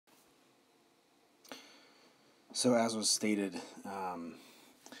So as was stated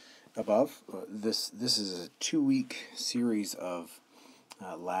above, this is a 2-week series of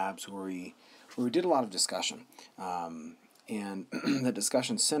labs where we did a lot of discussion, and the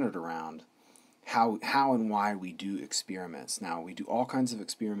discussion centered around how and why we do experiments. Now, we do all kinds of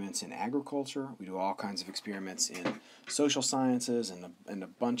experiments in agriculture, we do all kinds of experiments in social sciences and a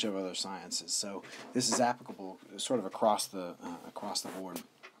bunch of other sciences. So this is applicable sort of across the board.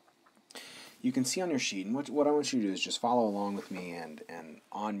 You can see on your sheet, and what I want you to do is just follow along with me, and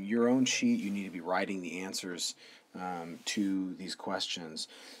on your own sheet you need to be writing the answers to these questions.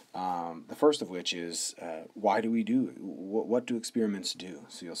 The first of which is, why do we do, what do experiments do?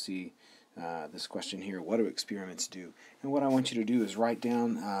 So you'll see this question here, what do experiments do? And what I want you to do is write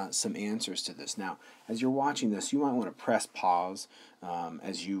down some answers to this. Now, as you're watching this, you might want to press pause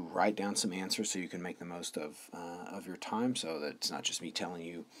as you write down some answers so you can make the most of your time, so that it's not just me telling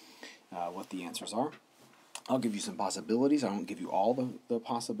you what the answers are. I'll give you some possibilities. I won't give you all the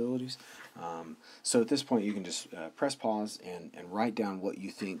possibilities. So at this point, you can just press pause and write down what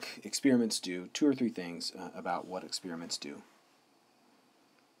you think experiments do, 2 or 3 things about what experiments do.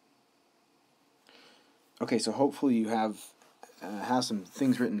 Okay, so hopefully you have some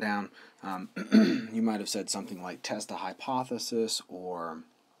things written down. You might have said something like test a hypothesis, or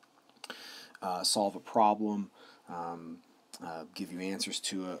solve a problem, give you answers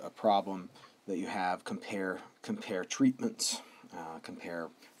to a problem that you have, compare treatments, compare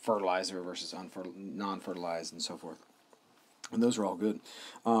fertilizer versus non-fertilized, and so forth. And those are all good.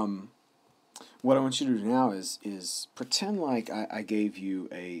 What I want you to do now is pretend like I gave you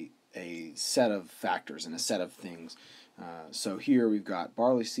a set of factors and a set of things. So here we've got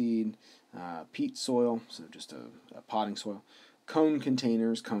barley seed, peat soil, so just a potting soil, cone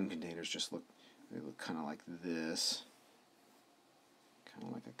containers. Cone containers just look kind of like this, kind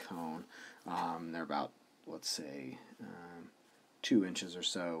of like a cone. They're about, let's say, 2 inches or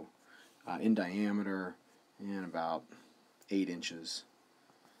so in diameter and about 8 inches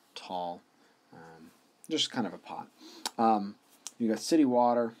tall. Just kind of a pot. You've got city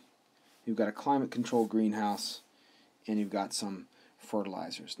water, you've got a climate-controlled greenhouse, and you've got some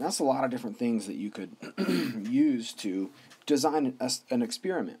fertilizers. Now, that's a lot of different things that you could use to design an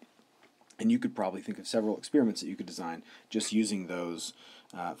experiment. And you could probably think of several experiments that you could design just using those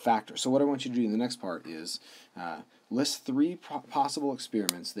factors. So what I want you to do in the next part is list 3 possible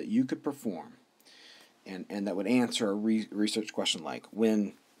experiments that you could perform and that would answer a research question like,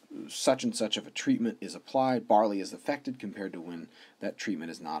 when such and such of a treatment is applied, barley is affected compared to when that treatment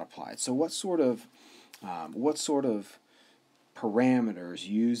is not applied. So what sort of parameters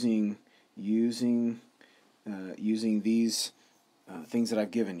using these things that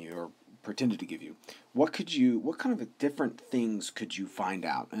I've given you, or pretended to give you, what kind of different things could you find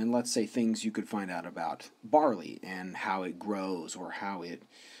out? And let's say things you could find out about barley and how it grows or how it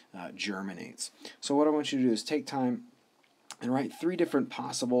germinates. So what I want you to do is take time and write 3 different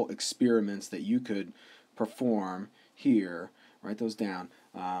possible experiments that you could perform here. Write those down.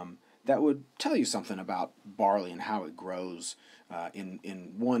 That would tell you something about barley and how it grows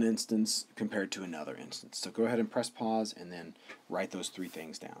in one instance compared to another instance. So go ahead and press pause and then write those 3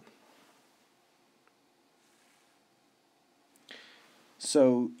 things down.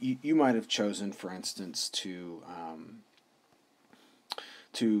 So you might have chosen, for instance, to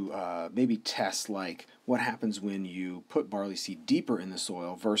maybe test like what happens when you put barley seed deeper in the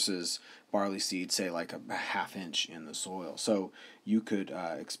soil versus barley seed, say, like a 1/2 inch in the soil. So you could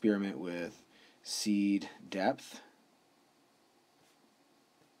experiment with seed depth.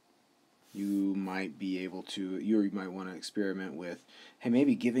 You might be able to, you might want to experiment with, hey,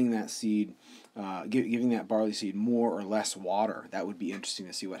 maybe giving that seed, giving that barley seed more or less water. That would be interesting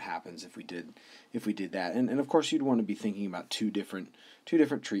to see what happens if we did that. And of course, you'd want to be thinking about two different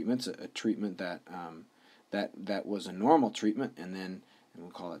treatments. A treatment that was a normal treatment, and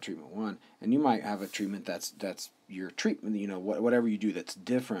we'll call that treatment 1. And you might have a treatment that's your treatment. You know, whatever you do that's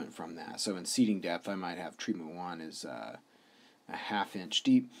different from that. So in seeding depth, I might have treatment 1 is a 1/2 inch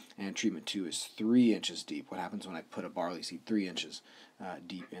deep, and treatment 2 is 3 inches deep. What happens when I put a barley seed 3 inches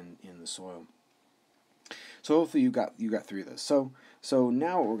deep in the soil? So hopefully you got 3 of those. So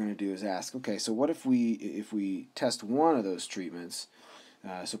now what we're going to do is ask, okay, so what if we test one of those treatments?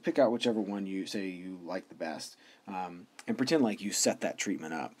 So pick out whichever one you say you like the best, and pretend like you set that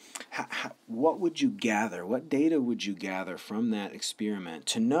treatment up. What would you gather? What data would you gather from that experiment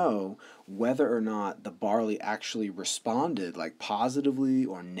to know whether or not the barley actually responded, like positively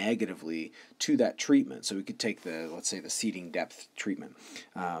or negatively, to that treatment? So we could take let's say the seeding depth treatment.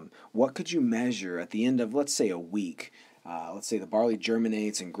 What could you measure at the end of, let's say, a week? Let's say the barley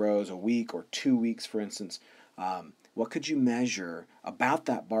germinates and grows a week or 2 weeks, for instance. What could you measure about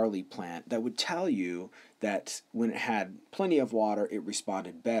that barley plant that would tell you that when it had plenty of water, it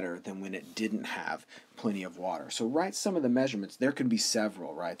responded better than when it didn't have plenty of water? So write some of the measurements. There could be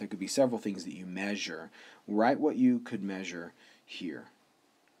several, right? There could be several things that you measure. Write what you could measure here.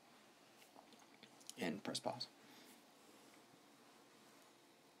 And press pause.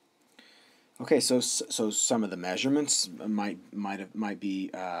 Okay, so some of the measurements might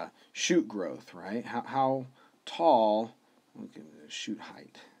be shoot growth, right? How tall? Look at the shoot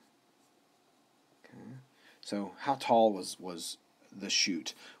height. Okay, so how tall was the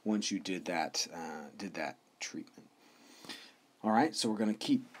shoot once you did that treatment? All right, so we're going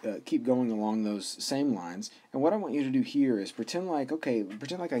to keep going along those same lines, and what I want you to do here is pretend like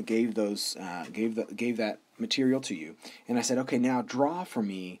I gave those gave that material to you, and I said, okay, now draw for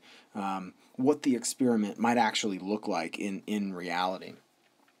me what the experiment might actually look like in reality.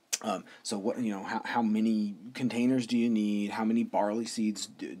 So what, how many containers do you need? How many barley seeds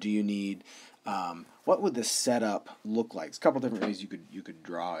do you need? What would the setup look like? It's a couple different ways you could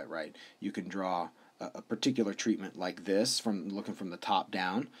draw it, right? You can draw a particular treatment like this from looking from the top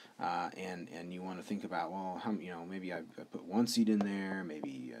down, and you want to think about, well, how, maybe I put one seed in there,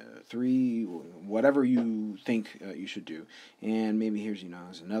 maybe 3, whatever you think you should do, and maybe here's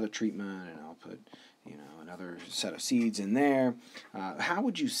there's another treatment, and I'll put another set of seeds in there. How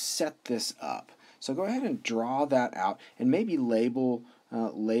would you set this up? So go ahead and draw that out, and maybe label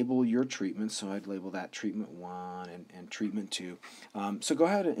your treatment. So I'd label that treatment 1 and treatment 2. So go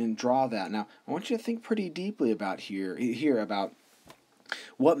ahead and draw that. Now I want you to think pretty deeply about here about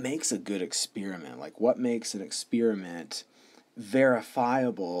what makes a good experiment. Like, what makes an experiment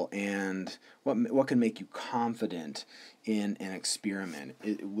verifiable, and what can make you confident in an experiment?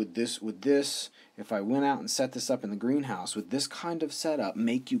 Would this, if I went out and set this up in the greenhouse, would this kind of setup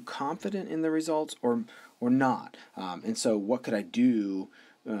make you confident in the results or not? And so what could I do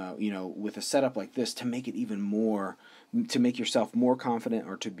with a setup like this to make it even more, to make yourself more confident,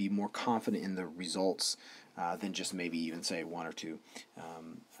 or to be more confident in the results than just maybe even say 1 or 2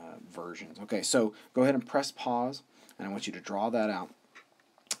 versions. Okay, so go ahead and press pause, and I want you to draw that out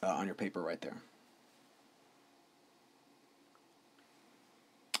on your paper right there.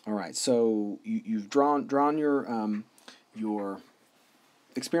 All right, so you've drawn your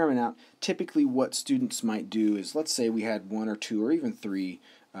experiment out. Typically what students might do is, let's say we had 1 or 2 or even 3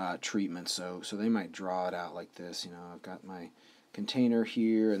 treatments, so they might draw it out like this. I've got my container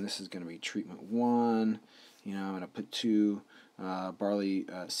here, and this is going to be treatment 1. I'm going to put 2 barley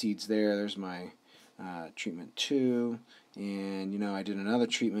seeds there. There's my treatment 2, and I did another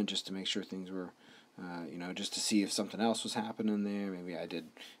treatment just to make sure things were just to see if something else was happening there. Maybe I did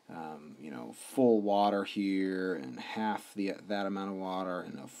full water here, and half that amount of water,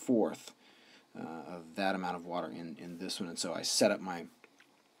 and a fourth of that amount of water in this one. And so I set up my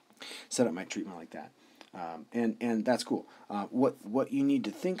treatment like that, and that's cool. What you need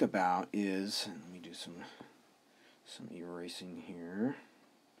to think about is, let me do some erasing here.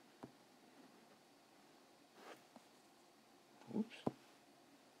 Oops.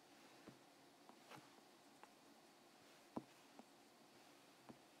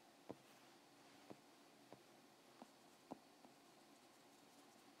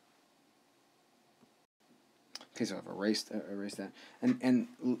 Okay, so I've erased that, and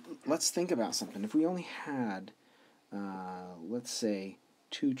let's think about something. If we only had, let's say,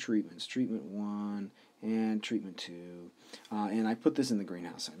 2 treatments, treatment 1 and treatment 2, and I put this in the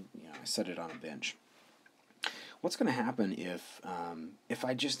greenhouse. I set it on a bench. What's going to happen if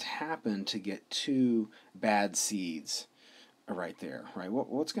I just happen to get 2 bad seeds right there, right?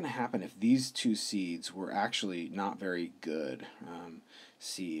 What's going to happen if these 2 seeds were actually not very good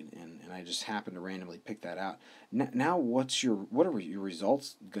seed, and I just happen to randomly pick that out? Now what are your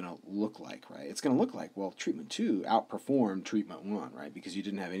results going to look like, right? It's going to look like, well, treatment 2 outperformed treatment 1, right? Because you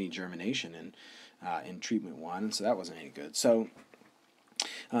didn't have any germination in treatment 1, and so that wasn't any good. So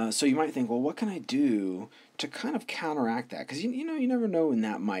you might think, well, what can I do to kind of counteract that? Because you never know when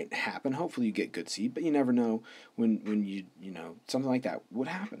that might happen. Hopefully you get good seed, but you never know when you something like that would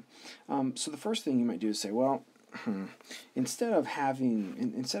happen. So the first thing you might do is say, well, instead of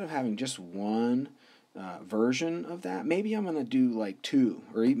having just 1 version of that, maybe I'm going to do like 2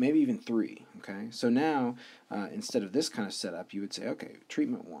 or maybe even 3. Okay, so now instead of this kind of setup, you would say, okay,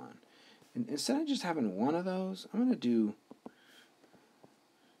 treatment 1, and instead of just having 1 of those, I'm going to do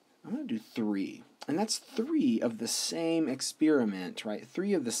 3, and that's 3 of the same experiment, right?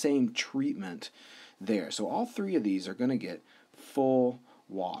 3 of the same treatment there. So all 3 of these are going to get full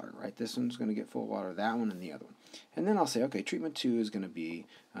water, right? This one's going to get full water, that one, and the other one. And then I'll say, okay, treatment 2 is going to be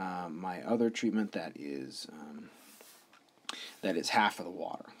my other treatment that is half of the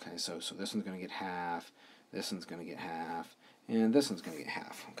water. Okay, so this one's going to get half, this one's going to get half, and this one's going to get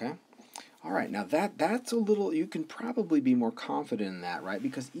half. Okay. All right, now that's a little, you can probably be more confident in that, right?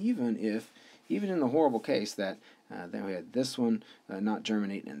 Because even in the horrible case that we had this one not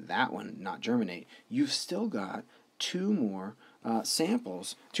germinate and that one not germinate, you've still got two more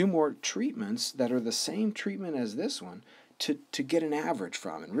samples, two more treatments that are the same treatment as this one to get an average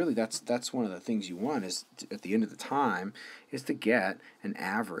from. And really that's one of the things you want is at the end of the time is to get an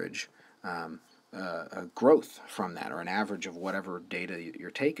average a growth from that, or an average of whatever data you're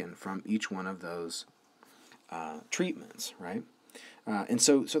taking from each one of those treatments, right? And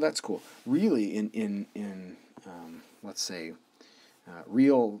so that's cool. Really, in let's say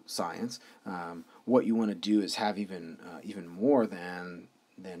real science, what you want to do is have even more than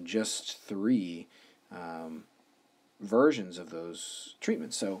just three versions of those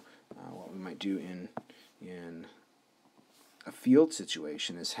treatments. So what we might do in a field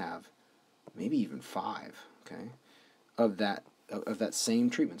situation is have maybe even 5, okay, of that same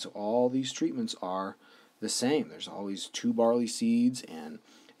treatment. So all these treatments are the same. There's always 2 barley seeds and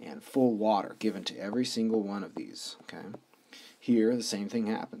full water given to every single one of these. Okay, here the same thing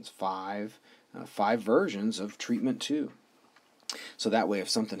happens. 5 versions of treatment 2. So that way, if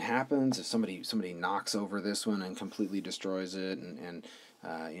something happens, if somebody knocks over this one and completely destroys it, and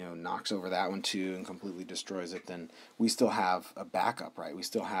knocks over that one too and completely destroys it, then we still have a backup, right? We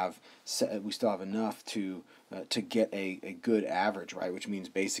still have enough to get a good average, right? Which means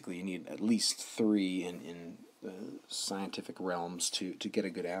basically you need at least 3 in scientific realms to get a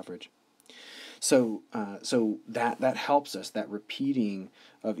good average. So that helps us. That repeating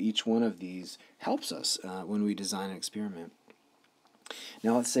of each one of these helps us when we design an experiment.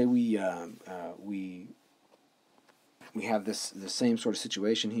 Now let's say we have the same sort of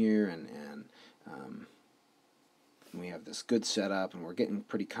situation here, and we have this good setup, and we're getting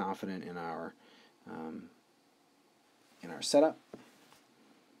pretty confident in our setup.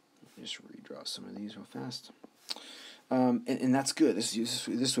 Just redraw some of these real fast, and that's good.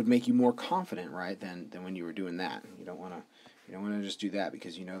 This would make you more confident, right, than when you were doing that. You don't want to just do that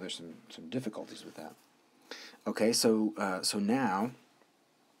because there's some difficulties with that. Okay, so now,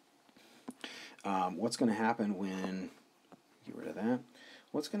 what's going to happen when, get rid of that,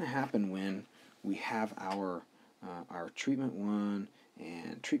 what's going to happen when we have our treatment 1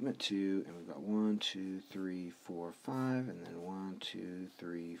 and treatment 2, and we've got 1, 2, 3, 4, 5, and then 1, 2,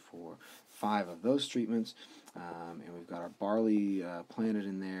 3, 4, 5 of those treatments, and we've got our barley planted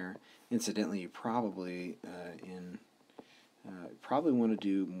in there. Incidentally, you probably want to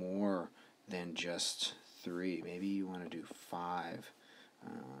do more than just 3. Maybe you want to do 5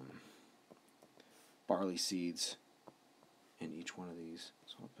 barley seeds in each one of these.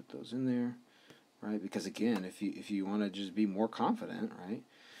 So I'll put those in there, right? Because again, if you want to just be more confident, right,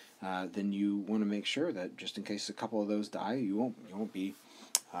 then you want to make sure that just in case a couple of those die, you won't be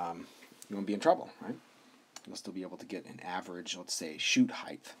in trouble, right? You'll still be able to get an average, let's say, shoot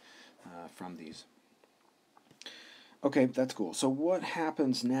height from these. Okay, that's cool. So what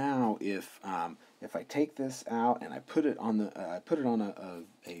happens now if I take this out and I put it on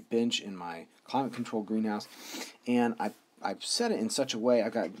a bench in my climate controlled greenhouse, and I've set it in such a way,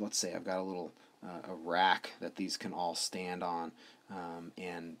 I've got a little a rack that these can all stand on,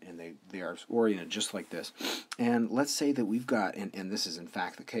 and they are oriented just like this. And let's say that we've got, and this is in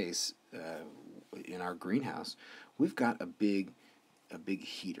fact the case in our greenhouse, we've got a big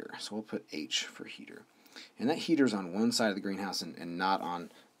heater. So we'll put H for heater. And that heater's on one side of the greenhouse and not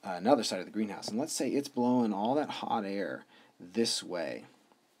on another side of the greenhouse. And let's say it's blowing all that hot air this way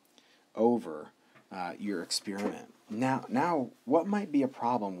over your experiment. Now, what might be a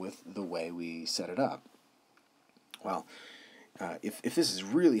problem with the way we set it up? Well, if this is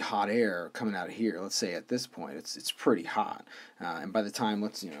really hot air coming out of here, let's say at this point it's pretty hot, and by the time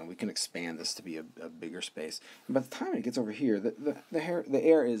we can expand this to be a bigger space, and by the time it gets over here, the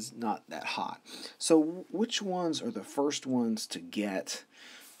air is not that hot. So which ones are the first ones to get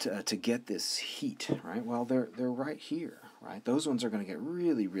this heat, right? Well, they're right here, right? Those ones are going to get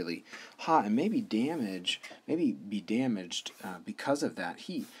really, really hot and maybe be damaged because of that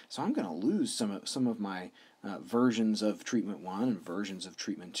heat. So I'm going to lose some of my versions of treatment 1 and versions of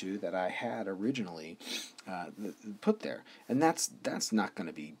treatment 2 that I had originally put there, and that's not going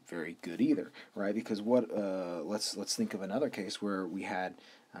to be very good either, right? Because let's think of another case where we had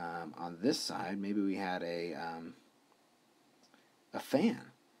on this side, maybe we had a fan,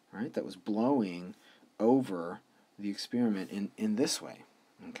 right, that was blowing over the experiment in this way.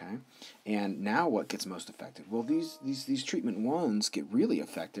 Okay, and now what gets most affected? Well, these treatment 1s get really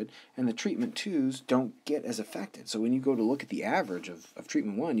affected, and the treatment 2s don't get as affected. So when you go to look at the average of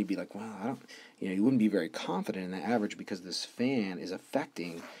treatment 1, you'd be like, well, I don't, you wouldn't be very confident in the average because this fan is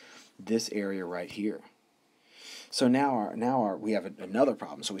affecting this area right here. So now we have another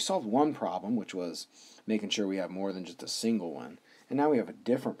problem. So we solved one problem, which was making sure we have more than just a single one. And now we have a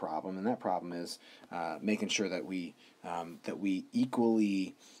different problem, and that problem is making sure that we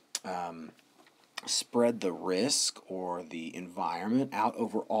equally spread the risk or the environment out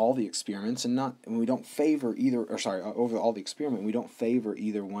over all the experiments, and we don't favor either, or sorry, over all the experiment, we don't favor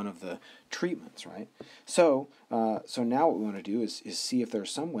either one of the treatments, right? So now what we want to do is see if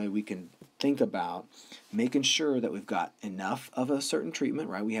there's some way we can think about making sure that we've got enough of a certain treatment,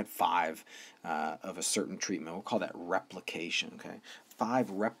 right? We had 5 of a certain treatment. We'll call that replication, okay? 5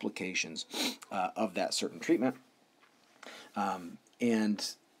 replications of that certain treatment.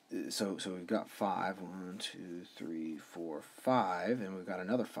 So we've got 5, 1, 2, 3, 4, 5, and we've got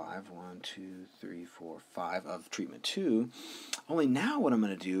another 5, 1, 2, 3, 4, 5 of treatment 2. Only now what I'm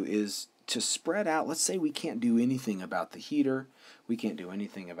going to do is to spread out. Let's say we can't do anything about the heater. We can't do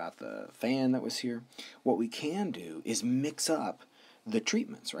anything about the fan that was here. What we can do is mix up the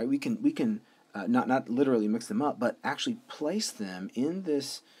treatments, right? We can not literally mix them up, but actually place them in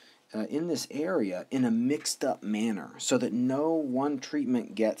this area in a mixed up manner, so that no one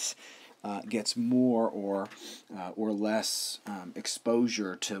treatment gets more or less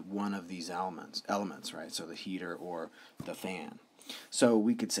exposure to one of these elements, right? So the heater or the fan. So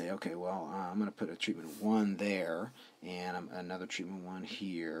we could say, okay, well, I'm going to put a treatment 1 there, and another treatment 1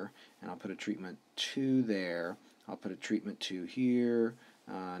 here, and I'll put a treatment 2 there. I'll put a treatment 2 here.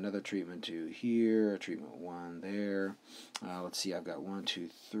 Another treatment 2 here, a treatment 1 there. Let's see, I've got 1, 2,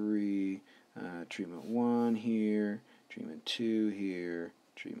 3, treatment 1 here, treatment 2 here,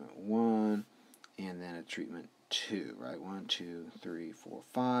 treatment 1, and then a treatment 2, right? 1, 2, 3, 4,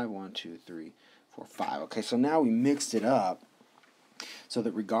 5, 1, 2, 3, 4, 5. Okay, so now we mixed it up so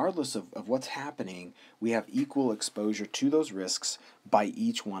that regardless of what's happening, we have equal exposure to those risks by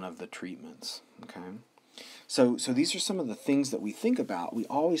each one of the treatments, okay? So these are some of the things that we think about. We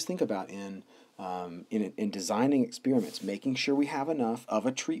always think about in designing experiments, making sure we have enough of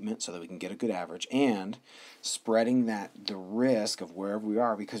a treatment so that we can get a good average, and spreading the risk of wherever we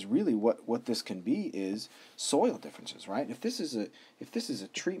are. Because really, what this can be is soil differences, right? If this is a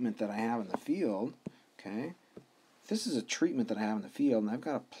treatment that I have in the field, okay. If this is a treatment that I have in the field, and I've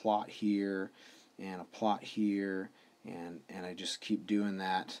got a plot here and a plot here, and I just keep doing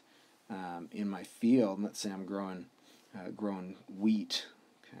that. In my field, and let's say I'm growing wheat,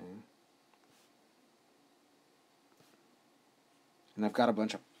 okay, and I've got a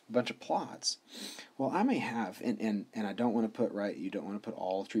bunch of plots. Well, I may have, and I don't want to put, right, you don't want to put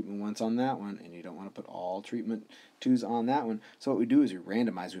all treatment 1s on that one, and you don't want to put all treatment 2s on that one. So what we do is we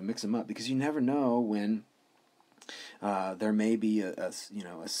randomize, we mix them up, because you never know when there may be a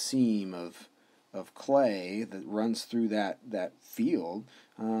seam of clay that runs through that field.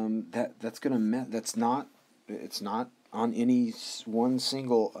 It's not on any one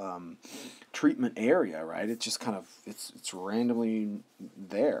single treatment area, right? It's just kind of it's randomly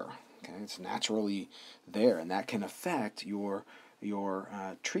there. Okay, it's naturally there, and that can affect your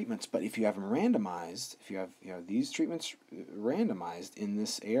treatments. But if you have them randomized, if you have these treatments randomized in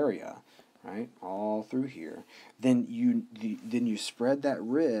this area, right, all through here, then you spread that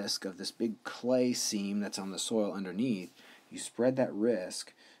risk of this big clay seam that's on the soil underneath. You spread that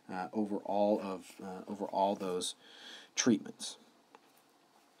risk over all those treatments.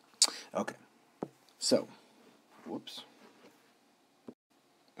 Okay, so, whoops.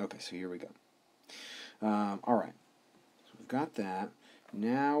 Okay, so here we go. All right, so we've got that.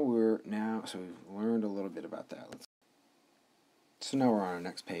 So we've learned a little bit about that. So now we're on our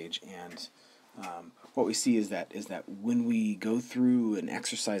next page, and what we see is that when we go through an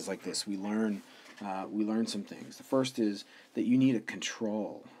exercise like this, we learn some things. The first is that you need a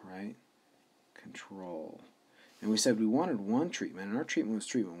control, right? Control. And we said we wanted one treatment, and our treatment was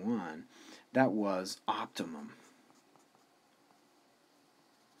treatment 1. That was optimum,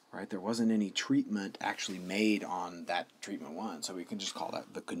 right? There wasn't any treatment actually made on that treatment 1, so we can just call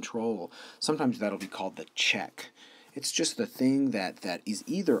that the control. Sometimes that'll be called the check. It's just the thing that is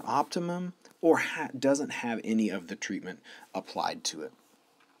either optimum or doesn't have any of the treatment applied to it.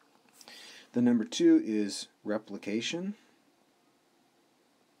 The number 2 is replication.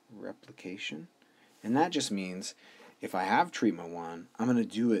 Replication. And that just means if I have treatment 1, I'm going to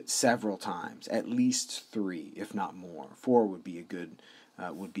do it several times, at least 3, if not more. 4 would be a good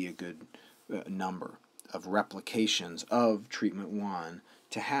number of replications of treatment 1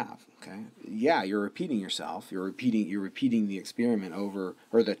 to have. Okay, yeah, you're repeating yourself. You're repeating the experiment over,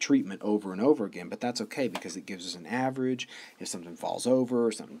 or the treatment over and over again. But that's okay because it gives us an average. If something falls over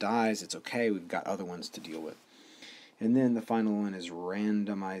or something dies, it's okay. We've got other ones to deal with. And then the final one is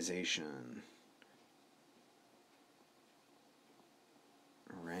randomization.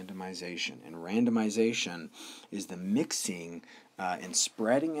 And randomization is the mixing and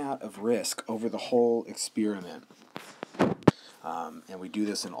spreading out of risk over the whole experiment. And we do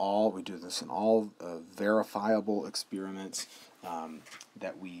this in all verifiable experiments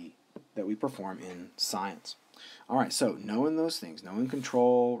that we perform in science. All right, so knowing those things, knowing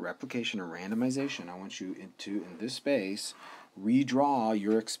control, replication, and randomization, I want you in this space, redraw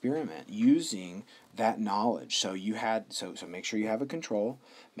your experiment using that knowledge. So make sure you have a control,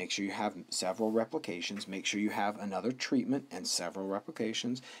 make sure you have several replications, make sure you have another treatment and several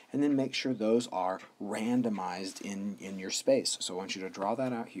replications, and then make sure those are randomized in your space. So I want you to draw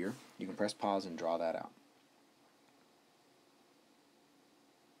that out here. You can press pause and draw that out.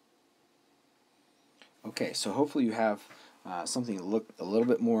 Okay, so hopefully you have something that look a little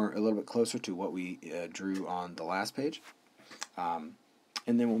bit closer to what we drew on the last page, and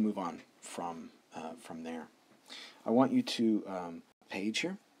then we'll move on from there. I want you to page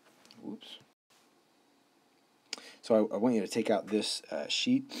here. Whoops. So I want you to take out this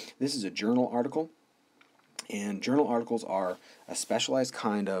sheet. This is a journal article, and journal articles are a specialized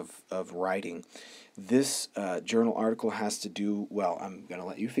kind of writing. This journal article has to do, well, I'm going to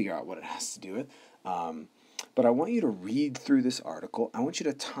let you figure out what it has to do with. But I want you to read through this article. I want you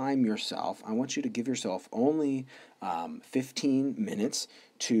to time yourself. I want you to give yourself only 15 minutes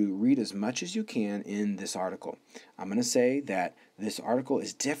to read as much as you can in this article. I'm going to say that this article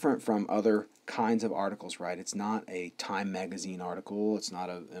is different from other kinds of articles, right? It's not a Time magazine article. It's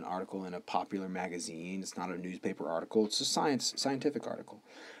not an article in a popular magazine. It's not a newspaper article. It's a scientific article.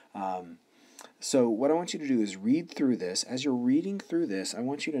 So what I want you to do is read through this. As you're reading through this, I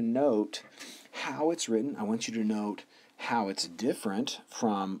want you to note how it's written. I want you to note how it's different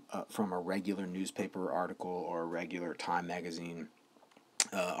from a regular newspaper article or a regular Time magazine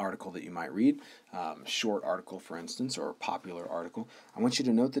article that you might read, short article, for instance, or a popular article. I want you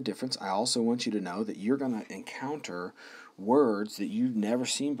to note the difference. I also want you to know that you're going to encounter words that you've never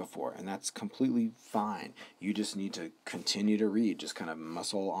seen before, and that's completely fine. You just need to continue to read, just kind of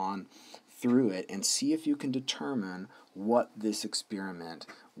muscle on through it and see if you can determine what this experiment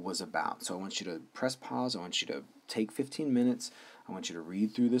was about. So I want you to press pause. I want you to take 15 minutes. I want you to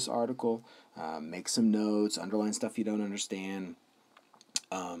read through this article, make some notes, underline stuff you don't understand.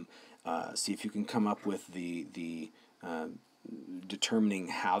 See if you can come up with the determining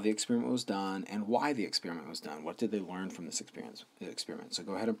how the experiment was done and why the experiment was done. What did they learn from this experiment? So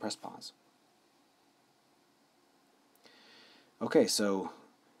go ahead and press pause. Okay, so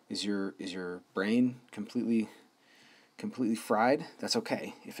is your brain completely fried? That's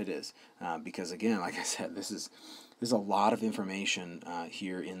okay if it is, because again, like I said, there's a lot of information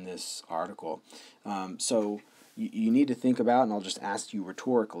here in this article. So you need to think about, and I'll just ask you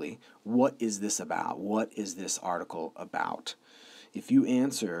rhetorically, what is this about? What is this article about? If you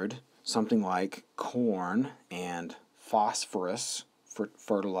answered something like corn and phosphorus for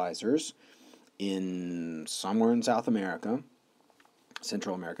fertilizers somewhere in South America,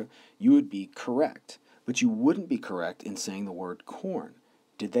 Central America, you would be correct. But you wouldn't be correct in saying the word corn.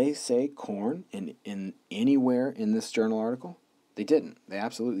 Did they say corn in anywhere in this journal article? They didn't. They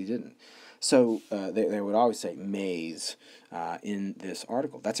absolutely didn't. So they would always say maize in this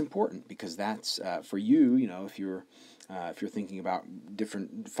article. That's important because that's for you. You know, if you're thinking about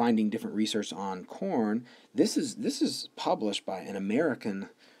finding different research on corn, this is published by an American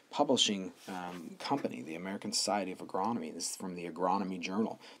publishing company, the American Society of Agronomy. This is from the Agronomy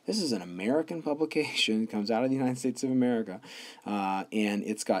Journal. This is an American publication. It comes out of the United States of America, and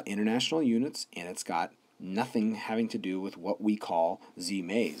it's got international units, and it's got nothing having to do with what we call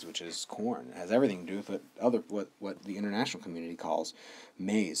maize, which is corn. It has everything to do with what the international community calls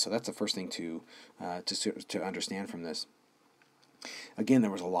maize. So that's the first thing to understand from this. Again,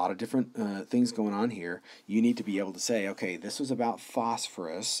 there was a lot of different things going on here. You need to be able to say, okay, this was about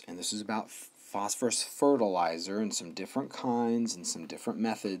phosphorus, and this is about phosphorus fertilizer, and some different kinds and some different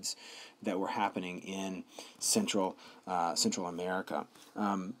methods that were happening in Central America.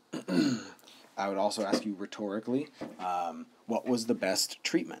 I would also ask you rhetorically, what was the best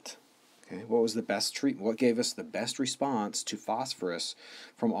treatment? Okay, what was the best treatment? What gave us the best response to phosphorus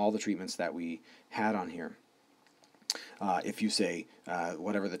from all the treatments that we had on here? If you say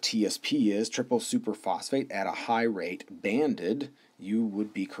whatever the TSP is, triple superphosphate at a high rate, banded, you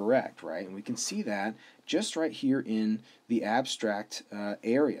would be correct, right? And we can see that just right here in the abstract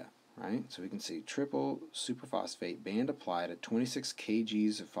area, right? So we can see triple superphosphate band applied at 26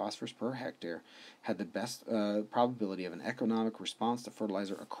 kgs of phosphorus per hectare had the best probability of an economic response to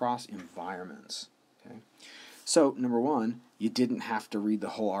fertilizer across environments. Okay. So, number one, you didn't have to read the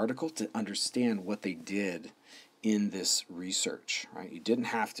whole article to understand what they did in this research, right? You didn't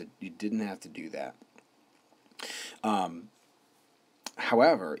have to do that.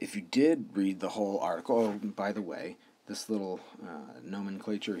 However, if you did read the whole article, oh, by the way, this little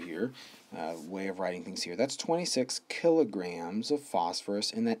nomenclature here, way of writing things here, that's 26 kilograms of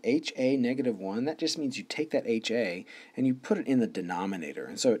phosphorus, and that HA negative 1, that just means you take that HA and you put it in the denominator.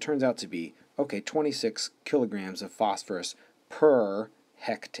 And so it turns out to be, okay, 26 kilograms of phosphorus per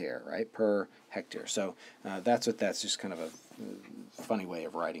hectare, right? Per hectare. So that's just kind of a funny way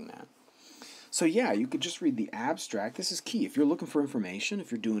of writing that. So yeah, you could just read the abstract. This is key. If you're looking for information,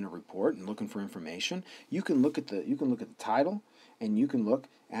 if you're doing a report and looking for information, you can look at the title and you can look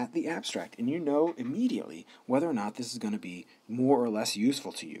at the abstract, and you know immediately whether or not this is going to be more or less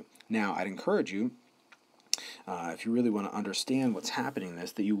useful to you. Now, I'd encourage you, if you really want to understand what's happening in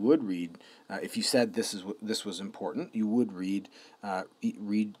this, that you would read. If you said this was important, you would read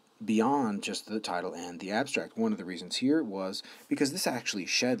beyond just the title and the abstract. One of the reasons here was because this actually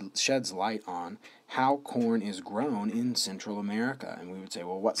sheds light on how corn is grown in Central America. And we would say,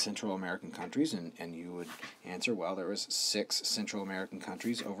 well, what Central American countries? And you would answer, well, there was 6 Central American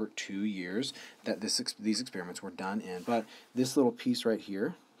countries over 2 years that these experiments were done in. But this little piece right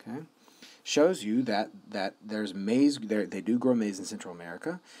here, okay, shows you that there's maize. They do grow maize in Central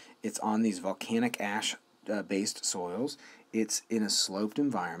America. It's on these volcanic ash based soils. It's in a sloped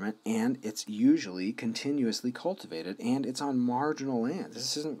environment, and it's usually continuously cultivated, and it's on marginal land.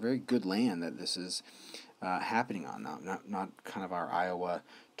 This isn't very good land that this is happening on, not kind of our Iowa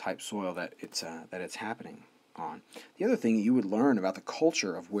type soil that it's happening on. The other thing you would learn about the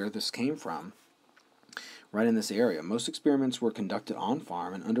culture of where this came from, right in this area. Most experiments were conducted on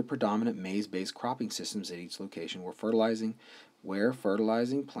farm and under predominant maize-based cropping systems at each location, where fertilizing,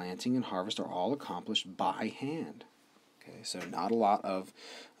 planting, and harvest are all accomplished by hand. Okay, so not a lot of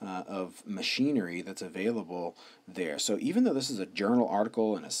machinery that's available there. So even though this is a journal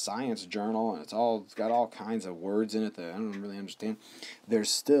article in a science journal, and it's got all kinds of words in it that I don't really understand,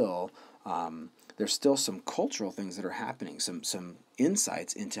 there's still some cultural things that are happening, some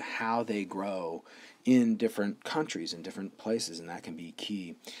insights into how they grow in different countries and different places, and that can be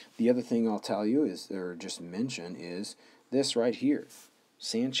key. The other thing I'll tell you just mention is this right here,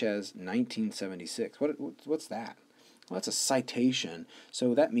 Sanchez 1976. What's that? Well, that's a citation,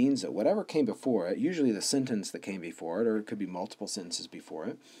 so that means that whatever came before it, usually the sentence that came before it, or it could be multiple sentences before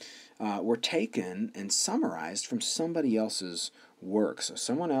it, were taken and summarized from somebody else's work. So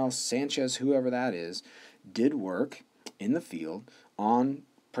someone else, Sanchez, whoever that is, did work in the field on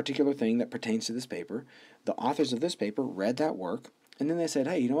a particular thing that pertains to this paper. The authors of this paper read that work, and then they said,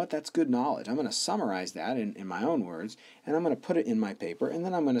 hey, you know what, that's good knowledge. I'm going to summarize that in my own words, and I'm going to put it in my paper, and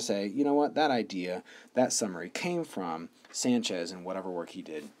then I'm going to say, you know what, that idea, that summary came from Sanchez and whatever work he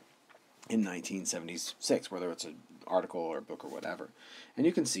did in 1976, whether it's an article or a book or whatever. And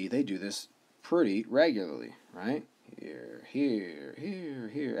you can see they do this pretty regularly, right? Here,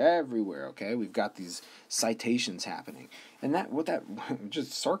 everywhere, okay? We've got these citations happening. And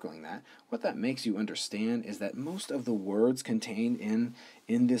just circling that, what that makes you understand is that most of the words contained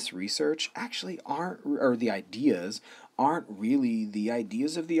in this research actually the ideas aren't really the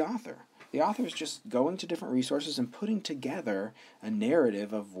ideas of the author. The author is just going to different resources and putting together a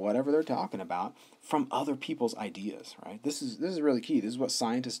narrative of whatever they're talking about from other people's ideas, right? This is really key. This is what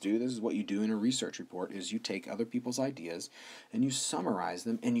scientists do. This is what you do in a research report, is you take other people's ideas and you summarize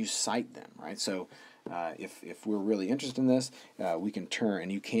them and you cite them, right? So if we're really interested in this, we can turn,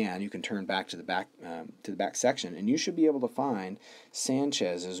 and you can turn back to the back section, and you should be able to find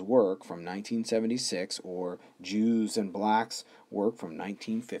Sanchez's work from 1976 or Jews and Blacks work from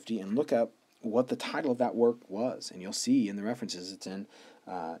 1950, and look up what the title of that work was, and you'll see in the references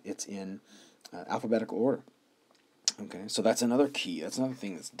it's in alphabetical order. Okay, so that's another key. That's another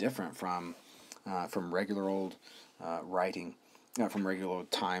thing that's different from regular old writing. From regular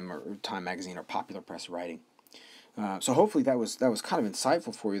Time magazine or popular press writing. So hopefully that was kind of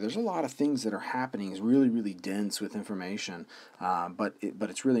insightful for you. There's a lot of things that are happening. It's really, really dense with information, but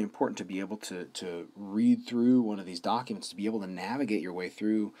it's really important to be able to read through one of these documents, to be able to navigate your way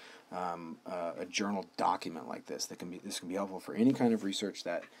through a journal document like this. This can be helpful for any kind of research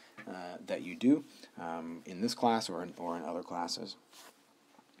that you do in this class or in other classes.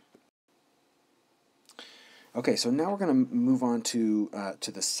 Okay, so now we're going to move on to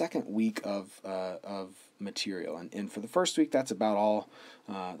the second week of material, and for the first week, that's about all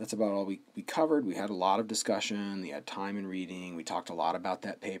we covered. We had a lot of discussion. We had time in reading. We talked a lot about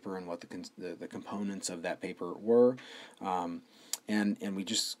that paper and what the components of that paper were, and we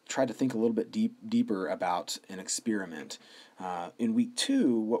just tried to think a little bit deeper about an experiment. In week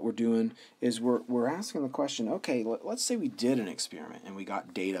 2, what we're doing is we're asking the question. Okay, let's say we did an experiment and we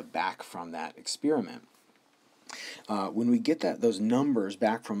got data back from that experiment. When we get those numbers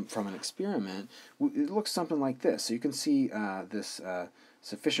back from an experiment, it looks something like this. So you can see this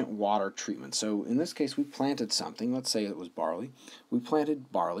sufficient water treatment. So in this case, we planted something. Let's say it was barley. We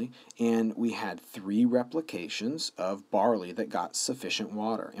planted barley, and we had 3 replications of barley that got sufficient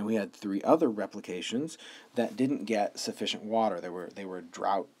water, and we had 3 other replications that didn't get sufficient water. They were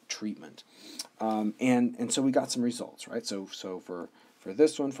drought treatment, and so we got some results, right? So for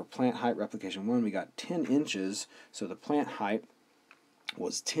this one, for plant height replication 1, we got 10 inches. So the plant height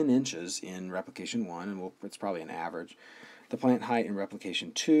was 10 inches in replication 1, and it's probably an average. The plant height in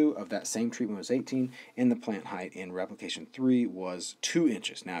replication 2 of that same treatment was 18, and the plant height in replication 3 was 2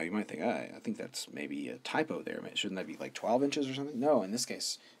 inches. Now, you might think, I think that's maybe a typo there. Shouldn't that be like 12 inches or something? No, in this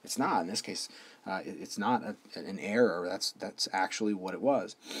case, it's not. In this case, it's not an error. That's actually what it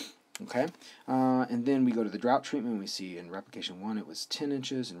was. Okay, and then we go to the drought treatment. We see in replication 1 it was 10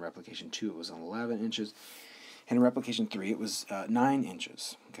 inches, in replication 2 it was 11 inches, and in replication 3 it was 9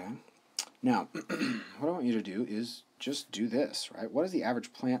 inches. Okay, now what I want you to do is just do this, right? What is the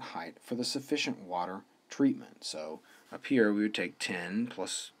average plant height for the sufficient water treatment? So up here we would take 10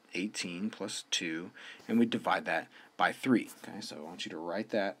 plus 18 plus 2, and we divide that by 3. Okay, so I want you to write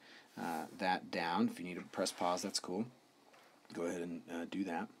that down. If you need to press pause, that's cool. Go ahead and do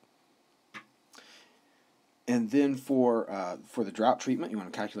that. And then for the drought treatment, you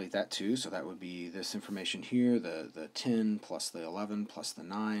want to calculate that too. So that would be this information here, the 10 plus the 11 plus the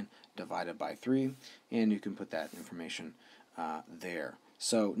 9 divided by 3. And you can put that information there.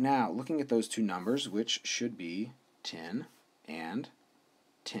 So now, looking at those two numbers, which should be 10 and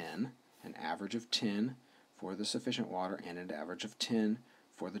 10, an average of 10 for the sufficient water and an average of 10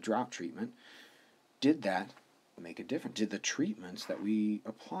 for the drought treatment, did that make a difference? Did the treatments that we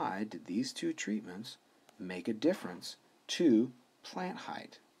applied, did these two treatments make a difference to plant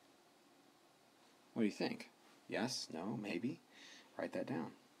height? What do you think? Yes? No? Maybe? Write that down.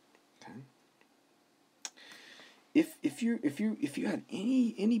 Okay. If you had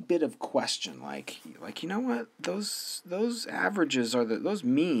any bit of question, like you know what, those averages are those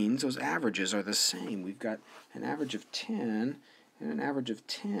means, those averages are the same. We've got an average of 10 and an average of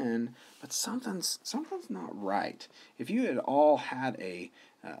 10, but something's not right. If you had all had a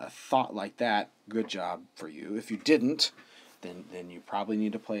thought like that, good job for you. If you didn't, then you probably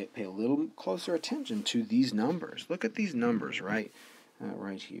need to pay a little closer attention to these numbers. Look at these numbers right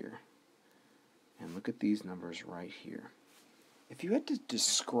here. And look at these numbers right here. If you had to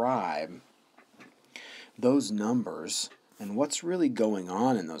describe those numbers and what's really going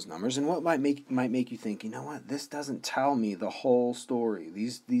on in those numbers, and what might make you think, you know what, this doesn't tell me the whole story.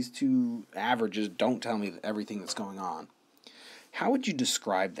 These two averages don't tell me everything that's going on. How would you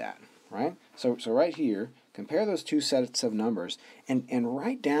describe that, right? So right here, compare those two sets of numbers and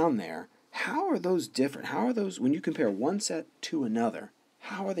write down there, how are those different? How are those, when you compare one set to another,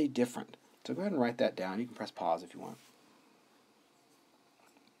 how are they different? So go ahead and write that down. You can press pause if you want.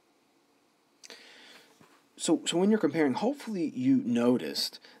 So when you're comparing, hopefully you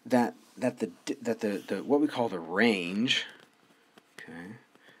noticed that the what we call the range, okay,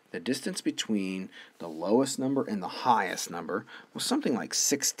 the distance between the lowest number and the highest number was something like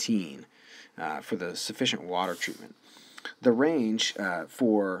 16 for the sufficient water treatment. The range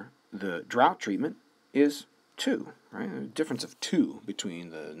for the drought treatment is 2, right? A difference of 2 between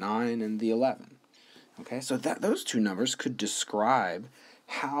the 9 and the 11. Okay, so those two numbers could describe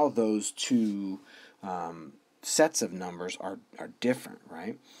how those two sets of numbers are different,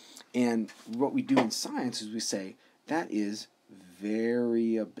 right? And what we do in science is we say that is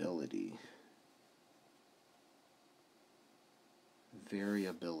variability.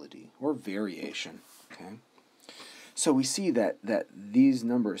 Variability or variation, okay? So we see that these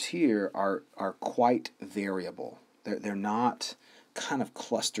numbers here are quite variable. They're not kind of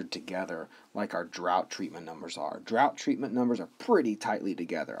clustered together like our drought treatment numbers are. Drought treatment numbers are pretty tightly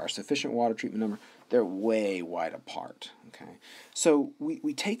together. Our sufficient water treatment number, they're way wide apart. Okay, so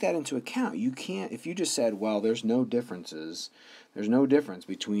we take that into account. You can't, if you just said, well, there's no difference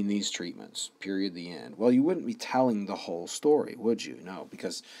between these treatments, period, the end. Well, you wouldn't be telling the whole story, would you? No,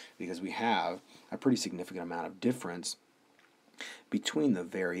 because we have a pretty significant amount of difference between the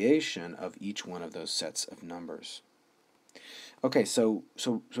variation of each one of those sets of numbers. Okay, so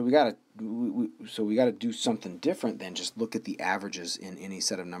we gotta do something different than just look at the averages in any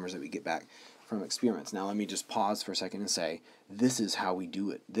set of numbers that we get back from experiments. Now let me just pause for a second and say, this is how we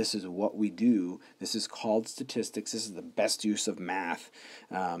do it. This is what we do. This is called statistics. This is the best use of math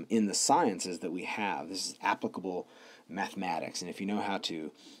in the sciences that we have. This is applicable mathematics. And if you know how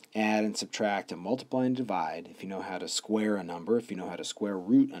to add and subtract and multiply and divide, if you know how to square a number, if you know how to square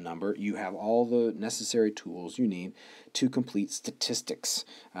root a number, you have all the necessary tools you need to complete statistics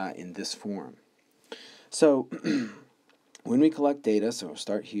in this form. So when we collect data, so we'll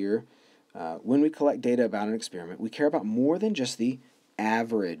start here, when we collect data about an experiment, we care about more than just the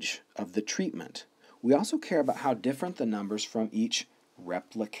average of the treatment. We also care about how different the numbers from each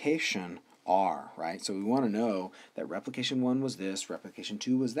replication are, right? So we want to know that replication 1 was this, replication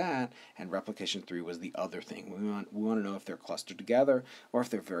 2 was that, and replication 3 was the other thing. We want to know if they're clustered together or if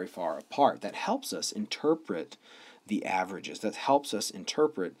they're very far apart. That helps us interpret the averages. That helps us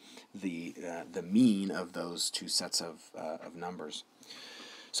interpret the mean of those two sets of numbers.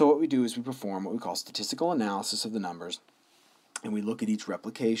 So what we do is we perform what we call statistical analysis of the numbers, and we look at each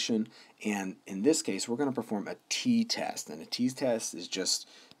replication, and in this case we're going to perform a t-test, and a t-test is just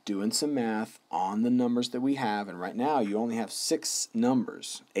doing some math on the numbers that we have, and right now you only have 6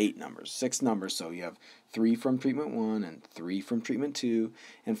 numbers, so you have 3 from treatment 1 and 3 from treatment 2,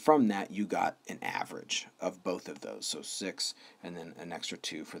 and from that you got an average of both of those, so 6 and then an extra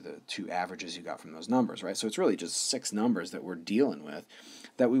 2 for the 2 averages you got from those numbers, right? So it's really just 6 numbers that we're dealing with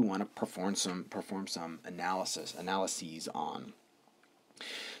that we want to perform some analyses on.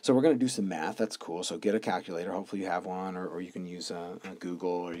 So we're going to do some math. That's cool. So get a calculator. Hopefully you have one, or you can use a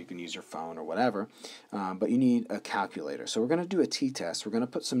Google, or you can use your phone or whatever. But you need a calculator. So we're going to do a t-test. We're going to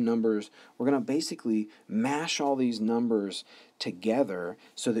put some numbers. We're going to basically mash all these numbers together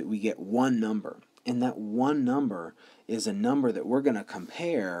so that we get one number. And that one number is a number that we're going to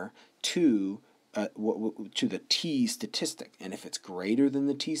compare to the t statistic. And if it's greater than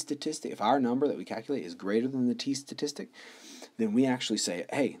the t statistic, if our number that we calculate is greater than the t statistic, then we actually say,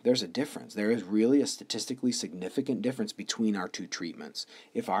 hey, there's a difference. There is really a statistically significant difference between our two treatments.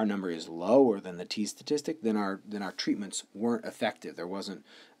 If our number is lower than the t statistic, then our treatments weren't effective. There wasn't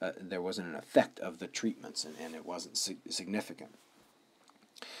an effect of the treatments, and it wasn't significant.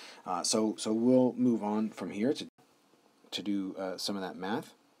 So we'll move on from here to do some of that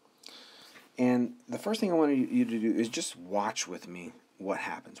math. And the first thing I want you to do is just watch with me what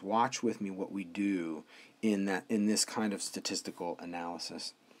happens. Watch with me what we do in this kind of statistical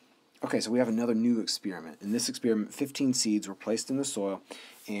analysis. Okay, so we have another new experiment. In this experiment, 15 seeds were placed in the soil,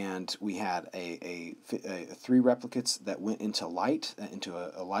 and we had 3 replicates that went into light, into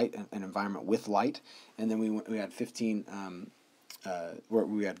an environment with light, and then we had 15 where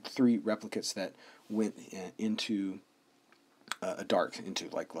we had 3 replicates that went into into,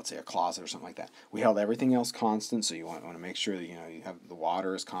 like, let's say a closet or something like that. We held everything else constant, so you want to make sure that you have the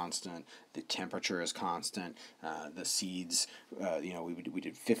water is constant, the temperature is constant, the seeds, we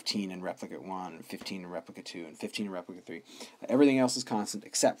did 15 in replicate 1, and 15 in replicate 2, and 15 in replicate 3. Everything else is constant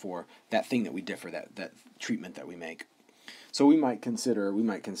except for that thing that we differ, that treatment that we make. So we might consider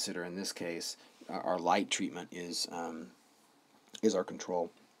in this case our light treatment is our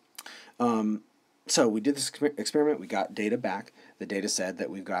control. So we did this experiment, we got data back. The data said that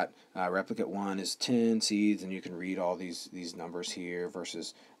we've got replicate 1 is 10 seeds, and you can read all these numbers here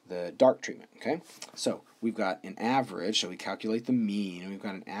versus the dark treatment, okay? So we've got an average, so we calculate the mean, and we've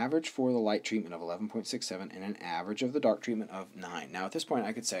got an average for the light treatment of 11.67 and an average of the dark treatment of 9. Now at this point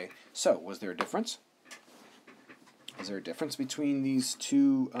I could say, so was there a difference? Is there a difference between these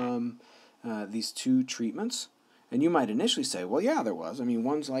two treatments? And you might initially say, well, yeah, there was. I mean,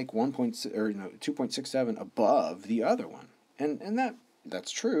 one's like 2.67 above the other one, and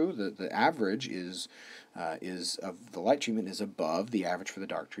that's true. The average is of the light treatment is above the average for the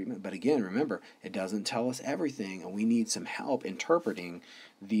dark treatment. But again, remember, it doesn't tell us everything, and we need some help interpreting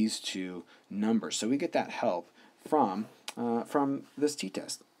these two numbers. So we get that help from this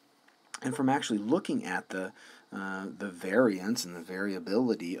t-test, and from actually looking at the variance and the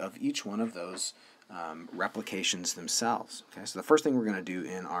variability of each one of those replications themselves. Okay, so the first thing we're going to do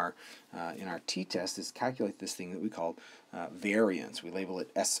in our t-test is calculate this thing that we call variance. We label it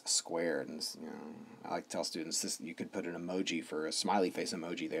s squared, and I like to tell students this. You could put an emoji for a smiley face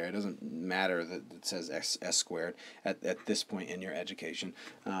emoji there. It doesn't matter that it says s squared at this point in your education.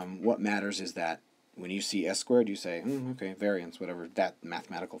 What matters is that when you see s squared, you say, okay, variance, whatever that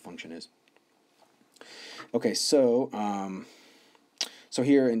mathematical function is. Okay, so so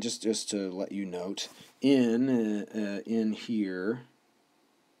here, and just to let you note, in here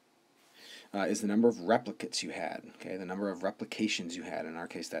is the number of replicates you had. Okay, the number of replications you had. In our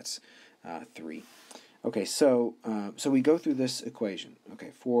case, that's 3. Okay, so so we go through this equation.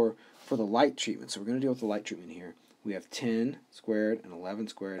 Okay, for the light treatment. So we're going to deal with the light treatment here. We have 10 squared and 11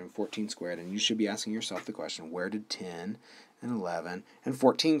 squared and 14 squared, and you should be asking yourself the question: where did 10 and 11 and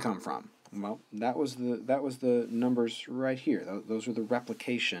 14 come from? Well, that was the numbers right here. Those were the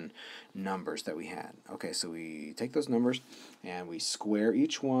replication numbers that we had. Okay, so we take those numbers and we square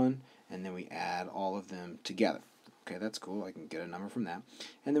each one, and then we add all of them together. Okay, that's cool. I can get a number from that.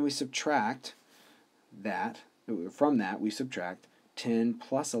 And then we subtract that. From that, we subtract 10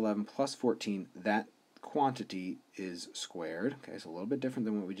 plus 11 plus 14. That quantity is squared. Okay, so a little bit different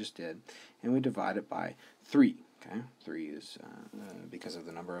than what we just did. And we divide it by 3. Okay, 3 is because of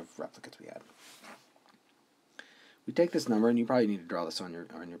the number of replicates we had. We take this number, and you probably need to draw this on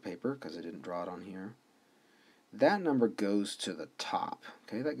your paper because I didn't draw it on here. That number goes to the top.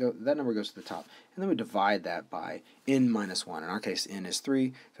 Okay, that number goes to the top, and then we divide that by n minus 1. In our case, n is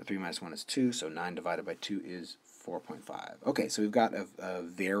 3, so 3 minus 1 is 2, so 9 divided by 2 is 4.5. Okay, so we've got a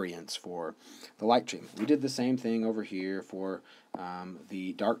variance for the light treatment. We did the same thing over here for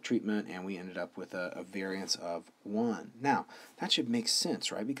the dark treatment, and we ended up with a variance of 1. Now, that should make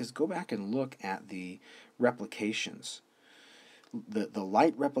sense, right? Because go back and look at the replications. The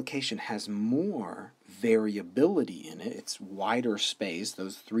light replication has more variability in it. It's wider spaced.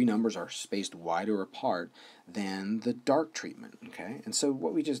 Those 3 numbers are spaced wider apart than the dark treatment. Okay, and so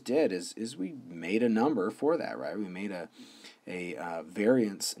what we just did is we made a number for that, right? We made a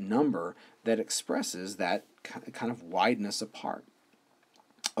variance number that expresses that kind of wideness apart.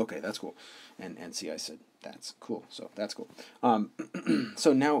 Okay, that's cool. And see, I said that's cool, so that's cool.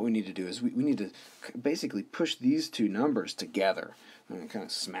 So now what we need to do is we need to basically push these 2 numbers together and kind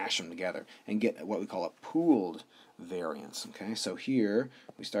of smash them together and get what we call a pooled variance. Okay, so here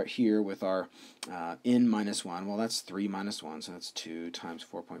we start here with our n minus 1. Well, that's 3 minus 1, so that's 2 times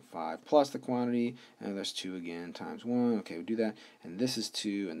 4.5 plus the quantity, and there's 2 again times 1. Okay, we do that, and this is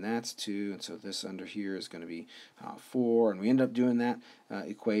 2, and that's 2, and so this under here is going to be 4, and we end up doing that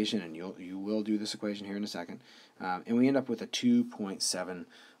equation, and you will do this equation here in a second, and we end up with a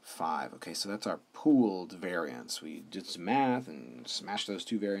 2.75. Okay, so that's our pooled variance. We did some math and smashed those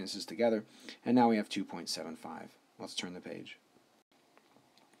 2 variances together, and now we have 2.75. Let's turn the page.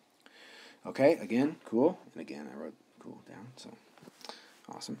 Okay, again, cool, and again I wrote cool down, so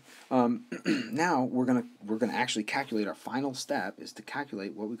awesome. Now we're gonna actually calculate. Our final step is to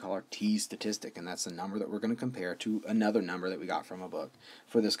calculate what we call our t statistic, and that's the number that we're going to compare to another number that we got from a book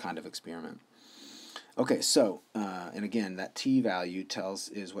for this kind of experiment. Okay, so and again, that t value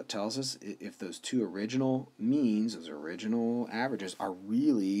is what tells us if those 2 original means, those original averages, are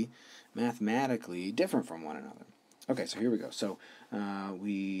really mathematically different from one another. Okay, so here we go. So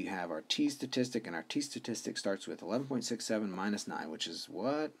we have our t statistic, and our t statistic starts with 11.67 minus 9, which is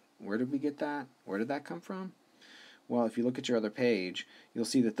what? Where did we get that? Where did that come from? Well, if you look at your other page, you'll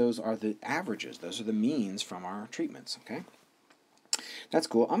see that those are the averages. Those are the means from our treatments, okay? That's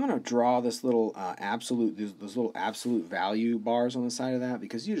cool. I'm going to draw this little those little absolute value bars on the side of that,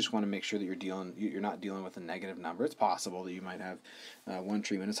 because you just want to make sure that you're not dealing with a negative number. It's possible that you might have one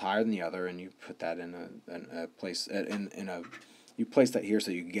treatment is higher than the other, and you put that in a place you place that here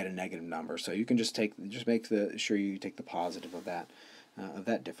so you can get a negative number. So you can just make sure you take the positive of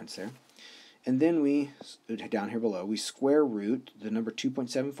that difference there. And then we, down here below, we square root the number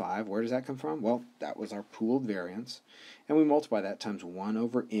 2.75. Where does that come from? Well, that was our pooled variance. And we multiply that times 1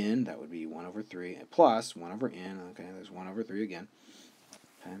 over n, that would be 1 over 3, plus 1 over n, okay, there's 1 over 3 again.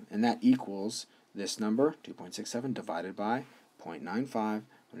 Okay, and that equals this number, 2.67, divided by 0.95.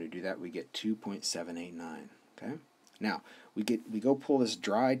 When we do that, we get 2.789, okay? Now, we go pull this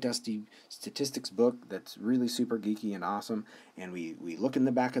dry, dusty statistics book that's really super geeky and awesome, and we look in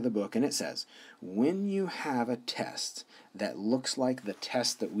the back of the book, and it says, when you have a test that looks like the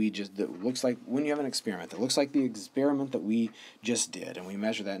test that looks like when you have an experiment that looks like the experiment that we just did, and we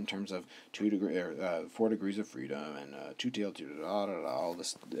measure that in terms of 4 degrees of freedom and two-tailed, all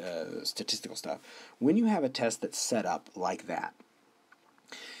this statistical stuff. When you have a test that's set up like that,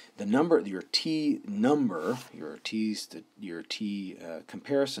 the number, your T number, your T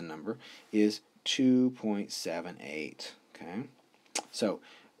comparison number is 2.78. Okay, so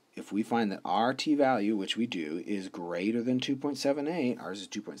if we find that our T value, which we do, is greater than 2.78, ours is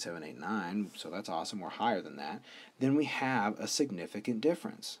 2.789, so that's awesome, we're higher than that, then we have a significant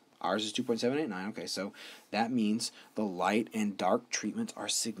difference. Ours is 2.789, okay, so that means the light and dark treatments are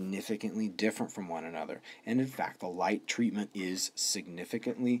significantly different from one another. And in fact, the light treatment is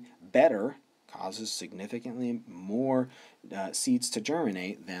significantly better, causes significantly more seeds to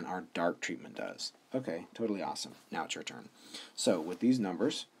germinate than our dark treatment does. Okay, totally awesome. Now it's your turn. So with these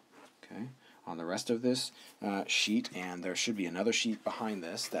numbers, okay, on the rest of this sheet, and there should be another sheet behind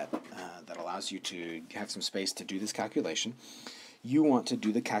this that allows you to have some space to do this calculation. You want to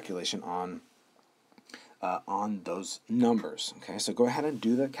do the calculation on those numbers. Okay, so go ahead and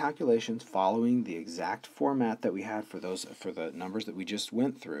do the calculations following the exact format that we had for the numbers that we just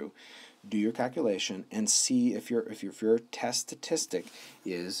went through. Do your calculation and see if your test statistic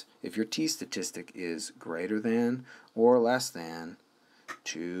is, if your T statistic is greater than or less than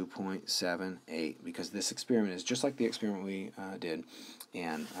 2.78, because this experiment is just like the experiment we did,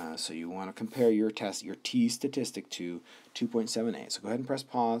 and so you want to compare your T statistic to 2.78. So go ahead and press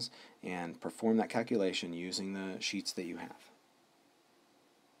pause and perform that calculation using the sheets that you have.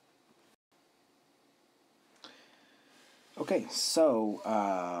 Okay, so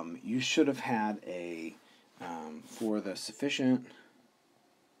you should have had for the sufficient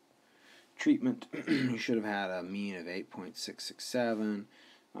treatment, you should have had a mean of 8.667.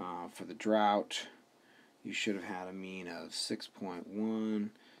 For the drought, you should have had a mean of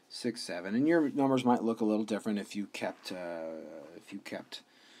 6.167. And your numbers might look a little different if you kept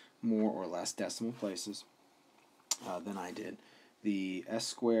more or less decimal places than I did. The S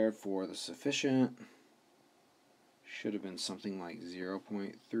squared for the sufficient should have been something like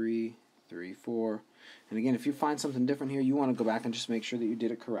 0.334. And again, if you find something different here, you want to go back and just make sure that you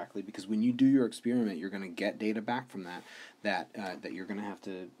did it correctly, because when you do your experiment, you're going to get data back from that you're going to have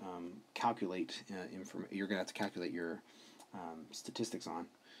to calculate you're going to have to calculate your statistics on.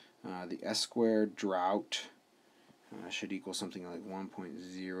 The S squared drought should equal something like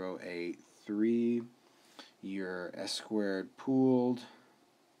 1.083. Your S squared pooled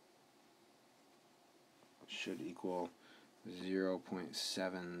should equal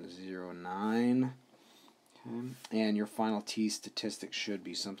 0.709. Okay. And your final T statistic should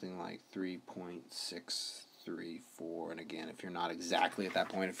be something like 3.634. And again, if you're not exactly at that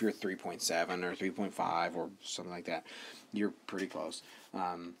point, if you're 3.7 or 3.5 or something like that, you're pretty close.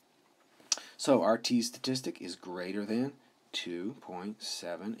 So our T statistic is greater than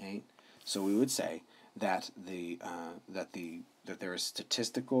 2.78. So we would say that there is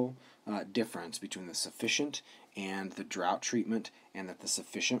statistical difference between the sufficient and the drought treatment, and that the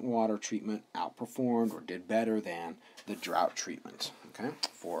sufficient water treatment outperformed or did better than the drought treatment. Okay,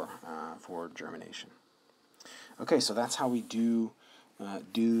 for germination. Okay, so that's how we do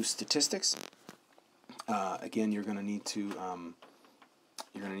statistics. Again, you're going to need to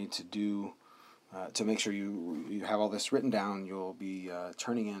do to make sure you have all this written down. You'll be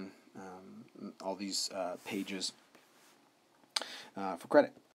turning in all these pages for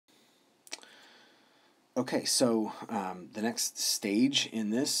credit. Okay, so the next stage in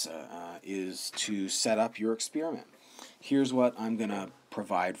this is to set up your experiment. Here's what I'm going to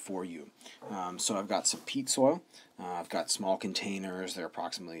provide for you. So I've got some peat soil. I've got small containers. They're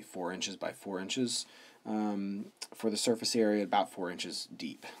approximately 4 inches by 4 inches for the surface area, about 4 inches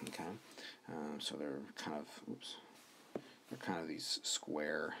deep. Okay, so they're kind of these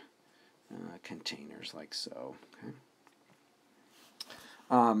square containers like so.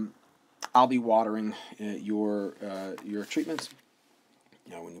 Okay. I'll be watering your treatments.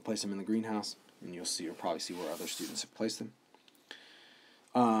 When you place them in the greenhouse, and you'll probably see where other students have placed them.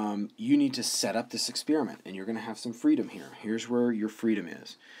 You need to set up this experiment, and you're going to have some freedom here. Here's where your freedom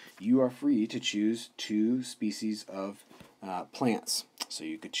is. You are free to choose 2 species of plants. So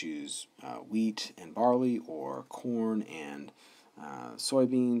you could choose wheat and barley, or corn and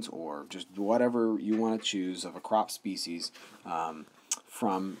soybeans, or just whatever you want to choose of a crop species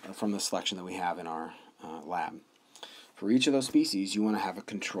from the selection that we have in our lab. For each of those species, you want to have a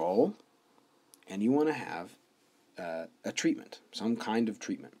control, and you want to have a treatment, some kind of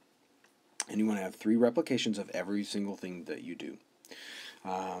treatment. And you want to have 3 replications of every single thing that you do.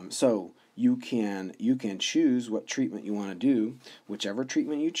 So you can choose what treatment you want to do. Whichever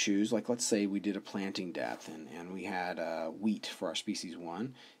treatment you choose, like let's say we did a planting depth, and we had wheat for our species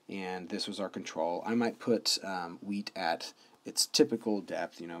 1, and this was our control. I might put wheat at its typical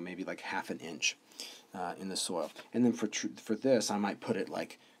depth, maybe like 1/2 inch in the soil. And then for this, I might put it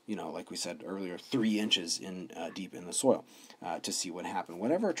like, like we said earlier, 3 inches in deep in the soil to see what happened.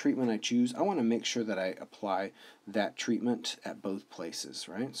 Whatever treatment I choose, I want to make sure that I apply that treatment at both places,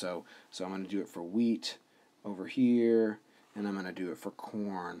 right? So I'm going to do it for wheat over here, and I'm going to do it for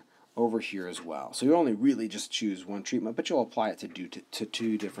corn over here as well. So you only really just choose one treatment, but you'll apply it to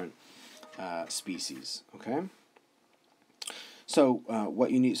 2 different species, okay? So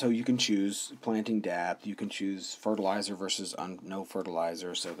what you need, so you can choose planting depth, you can choose fertilizer versus no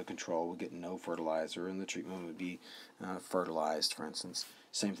fertilizer, so the control would get no fertilizer and the treatment would be fertilized, for instance.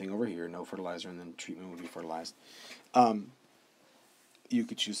 Same thing over here, no fertilizer and then treatment would be fertilized. You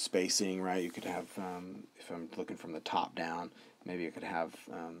could choose spacing, right? You could have, if I'm looking from the top down, maybe I could have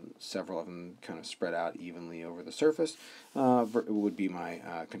several of them kind of spread out evenly over the surface. It would be my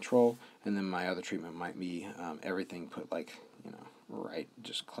control, and then my other treatment might be everything put like, right,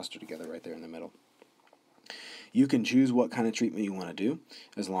 just clustered together right there in the middle. You can choose what kind of treatment you want to do,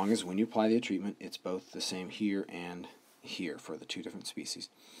 as long as when you apply the treatment, it's both the same here and here for the 2 different species.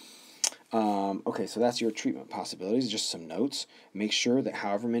 Okay, so that's your treatment possibilities. Just some notes. Make sure that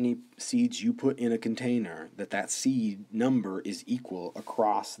however many seeds you put in a container, that seed number is equal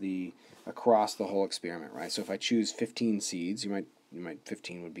across the whole experiment, right? So if I choose 15 seeds, you might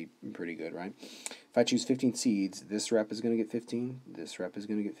 15 would be pretty good, right? If I choose 15 seeds, this rep is going to get 15, this rep is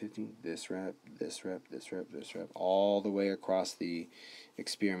going to get 15, this rep, this rep, this rep, this rep, all the way across the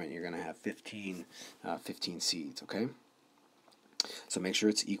experiment. You're going to have 15 seeds, okay? So make sure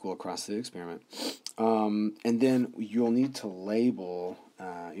it's equal across the experiment. And then you'll need to label,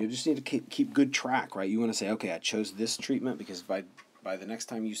 you just need to keep good track, right? You want to say, okay, I chose this treatment because by the next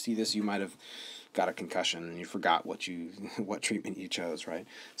time you see this, you might have got a concussion and you forgot what treatment you chose, right?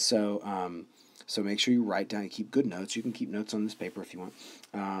 So so make sure you write down, keep good notes. You can keep notes on this paper if you want.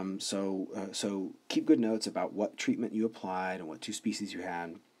 So keep good notes about what treatment you applied and what 2 species you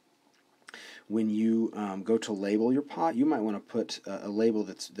had. When you go to label your pot, you might want to put a label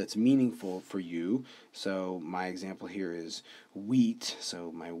that's meaningful for you. So my example here is wheat.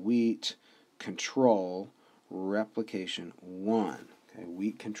 So my wheat control replication 1. Okay,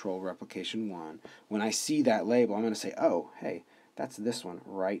 wheat control replication 1. When I see that label, I'm going to say, oh, hey, that's this one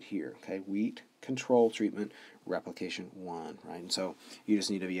right here. Okay, wheat control treatment replication 1. Right, and so you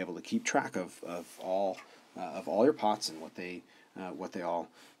just need to be able to keep track of all your pots and what they all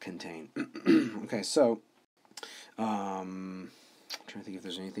contain. Okay, so I'm trying to think if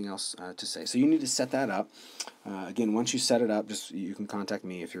there's anything else to say. So you need to set that up. Again, once you set it up, you can contact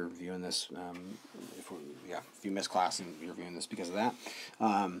me if you're viewing this. If you miss class and you're viewing this because of that.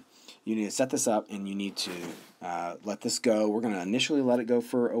 You need to set this up, and you need to let this go. We're going to initially let it go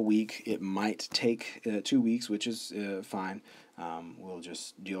for a week. It might take 2 weeks, which is fine. We'll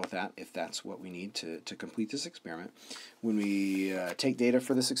just deal with that if that's what we need to complete this experiment. When we take data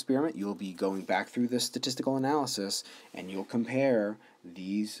for this experiment, you'll be going back through this statistical analysis, and you'll compare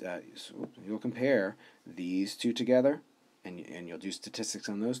these 2 together, and you'll do statistics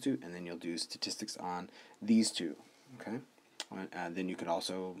on those 2, and then you'll do statistics on these 2. Okay. Then you could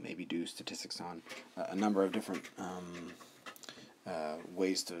also maybe do statistics on a number of different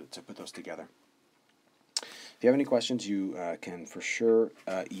ways to put those together. If you have any questions, you can for sure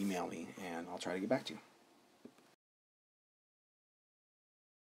email me, and I'll try to get back to you.